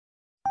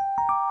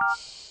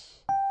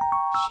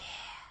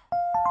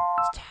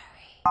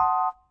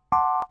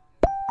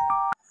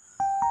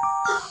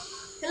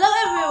Hello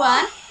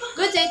everyone!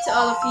 Good day to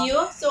all of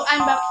you. So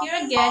I'm back here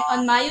again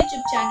on my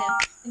YouTube channel.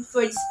 And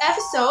for this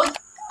episode,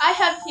 I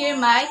have here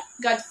my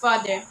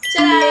godfather.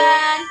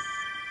 Charan!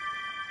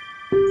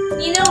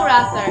 Nino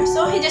Rather.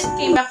 So he just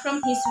came back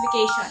from his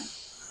vacation.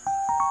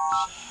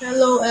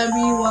 Hello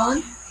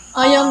everyone.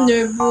 I am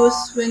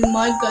nervous when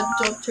my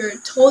goddaughter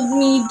told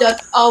me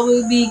that I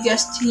will be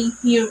guesting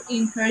here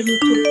in her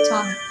YouTube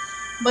channel.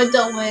 By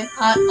the way,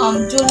 I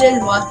am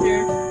Julian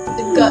Water,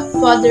 the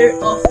godfather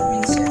of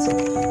Princess.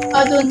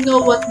 I don't know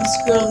what this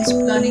girl is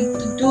planning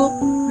to do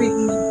with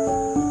me.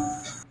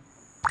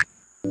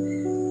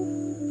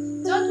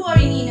 Don't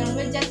worry, Nino.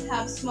 We'll just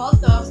have small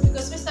talks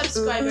because my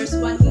subscribers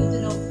want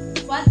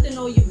to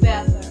know you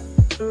better.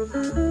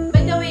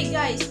 By the way,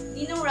 guys,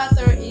 Nino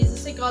Rather is a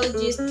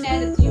psychologist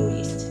and a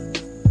theorist.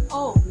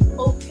 Oh,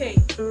 okay.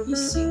 You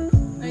see,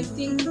 I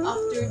think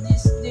after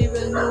this they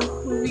will know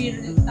who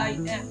really I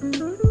am.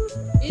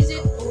 Is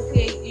it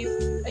okay if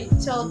I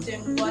tell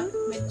them what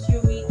my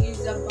theory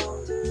is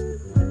about?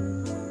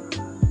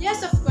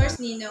 Yes, of course,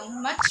 Nino.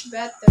 Much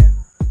better.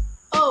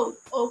 Oh,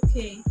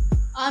 okay.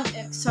 I'm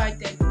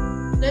excited.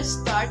 Let's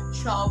start,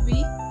 shall we?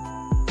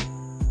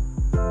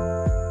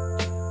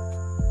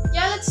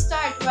 Yeah, let's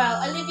start. Well,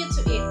 I'll leave you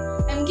to it.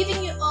 I'm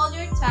giving you all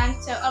your time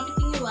to tell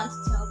everything you want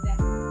to tell them.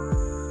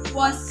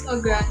 Once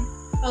again,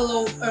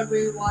 hello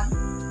everyone.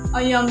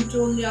 I am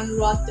Julian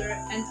Rutter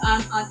and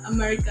I'm an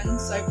American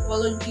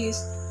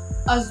psychologist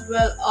as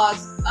well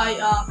as I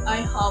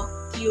have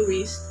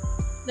theories.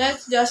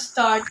 Let's just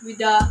start with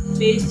the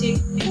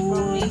basic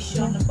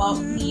information about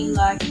me,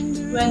 like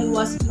when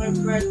was my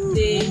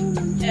birthday,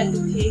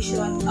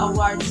 education,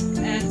 awards,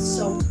 and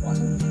so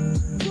on.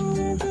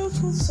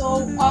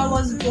 So I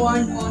was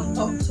born on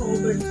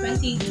October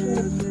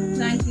 22,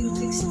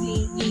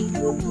 1916 in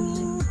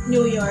Brooklyn,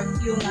 New York,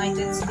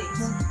 United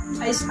States.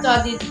 I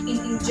studied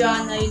in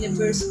Indiana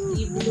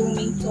University,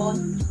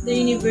 Bloomington, the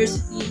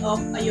University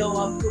of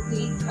Iowa,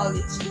 Brooklyn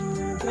College.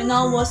 When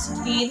I was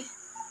a kid,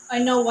 I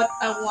know what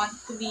I want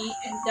to be,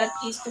 and that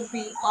is to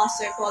be a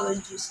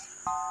psychologist.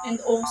 And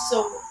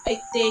also,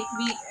 I take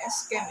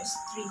BS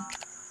Chemistry.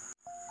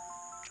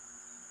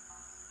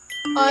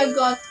 I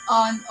got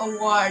an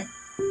award,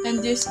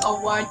 and this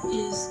award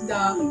is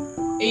the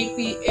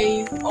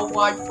APA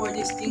Award for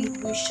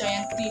Distinguished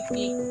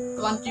Scientific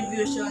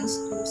Contributions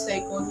to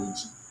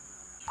Psychology.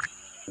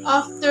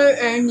 After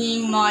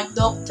earning my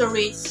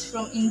doctorates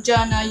from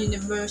Indiana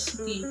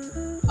University,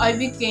 I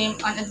became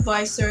an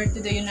advisor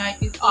to the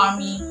United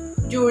Army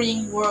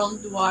during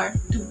World War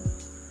II.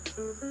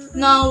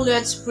 Now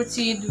let's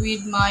proceed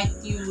with my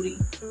theory.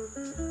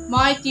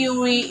 My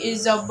theory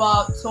is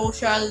about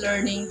social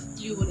learning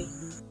theory.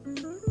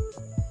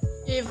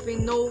 If we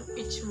know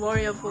which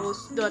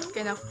variables that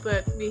can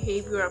affect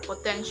behavioral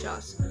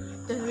potentials,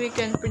 then we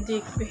can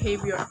predict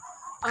behavior.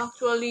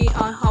 Actually,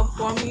 I have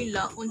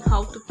formula on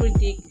how to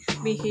predict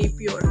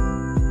behavior.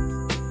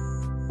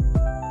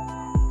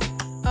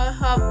 I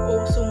have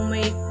also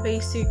made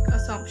basic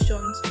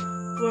assumptions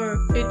where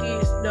it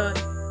is that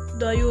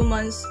the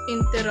humans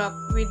interact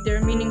with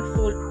their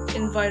meaningful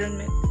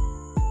environment,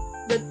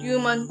 that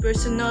human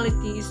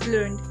personality is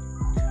learned.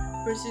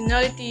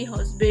 Personality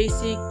has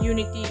basic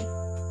unity.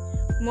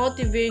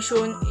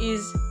 Motivation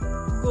is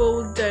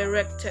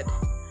goal-directed,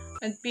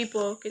 and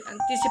people can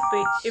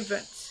anticipate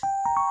events.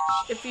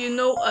 If you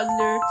know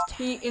Adler,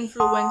 he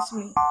influenced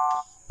me.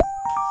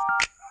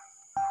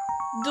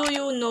 Do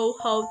you know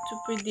how to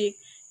predict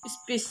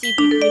specific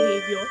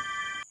behavior?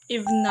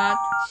 If not,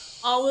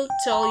 I will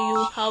tell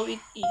you how it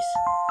is.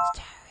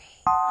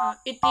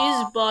 It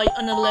is by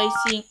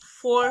analyzing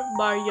 4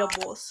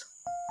 variables.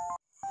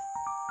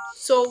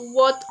 So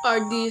what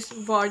are these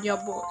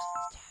variables?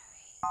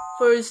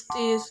 First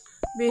is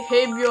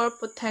behavior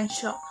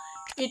potential.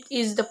 It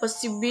is the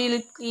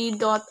possibility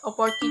that a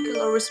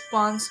particular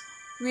response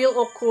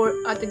will occur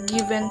at a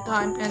given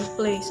time and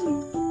place.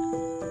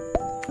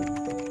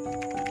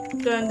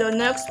 Then the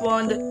next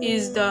one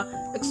is the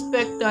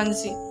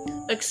expectancy.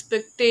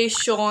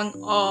 Expectation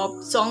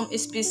of some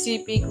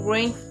specific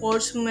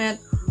reinforcement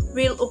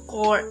will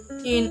occur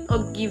in a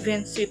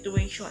given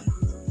situation.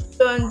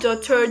 Then the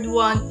third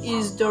one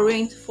is the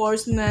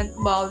reinforcement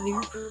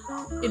value.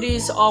 It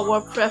is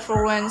our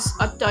preference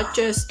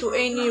attaches to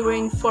any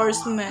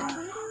reinforcement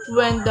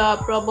when the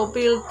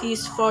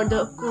probabilities for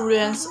the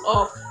occurrence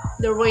of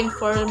the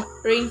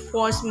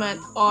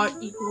reinforcement are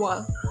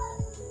equal.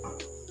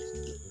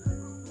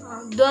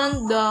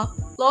 Then the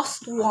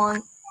last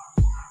one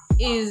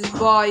is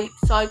by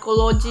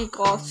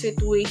psychological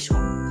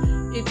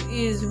situation. It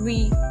is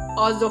we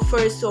as a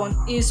person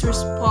is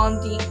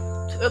responding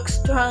to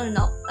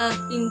external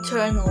and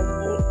internal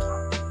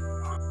world.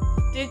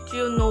 Did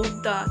you know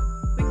that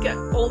we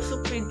can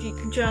also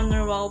predict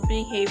general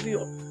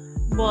behavior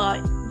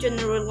by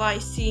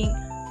generalizing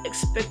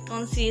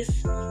expectancies,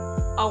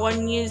 our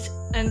needs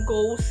and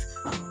goals,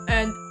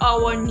 and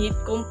our need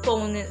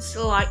components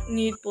like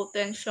need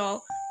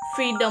potential,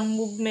 freedom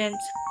movement,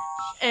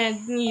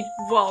 and need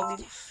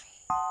values.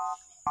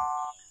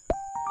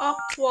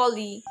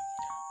 Actually,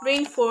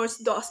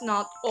 rainforest does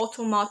not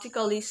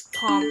automatically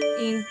stamp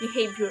in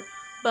behavior,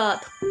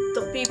 but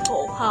the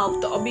people have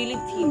the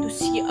ability to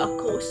see a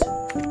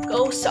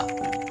causal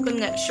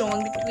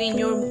connection between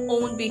your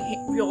own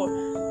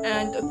behavior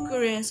and the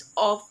occurrence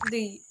of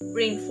the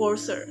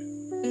rainforest.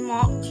 In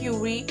my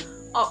theory,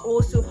 I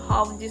also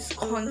have this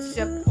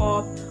concept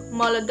of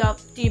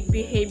maladaptive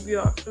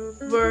behavior,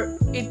 where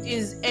it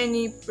is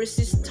any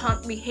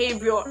persistent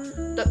behavior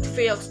that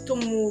fails to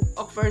move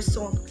a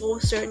person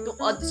closer to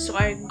a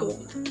desired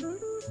goal.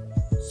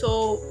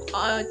 So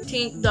I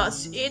think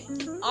that's it.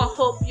 I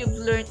hope you've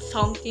learned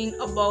something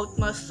about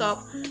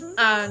myself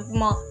and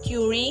my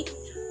theory,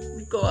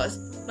 because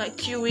my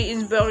theory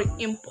is very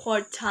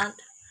important.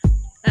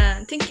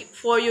 And thank you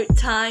for your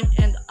time,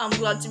 and I'm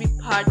glad to be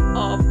part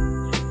of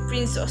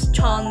Princess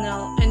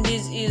channel, and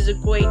this is a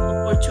great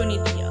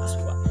opportunity as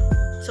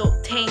well. So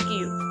thank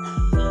you.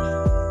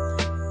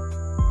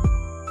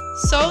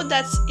 So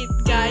that's it,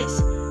 guys.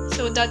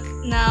 So that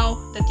now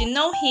that you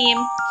know him,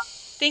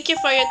 thank you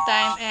for your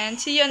time and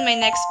see you on my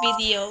next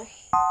video.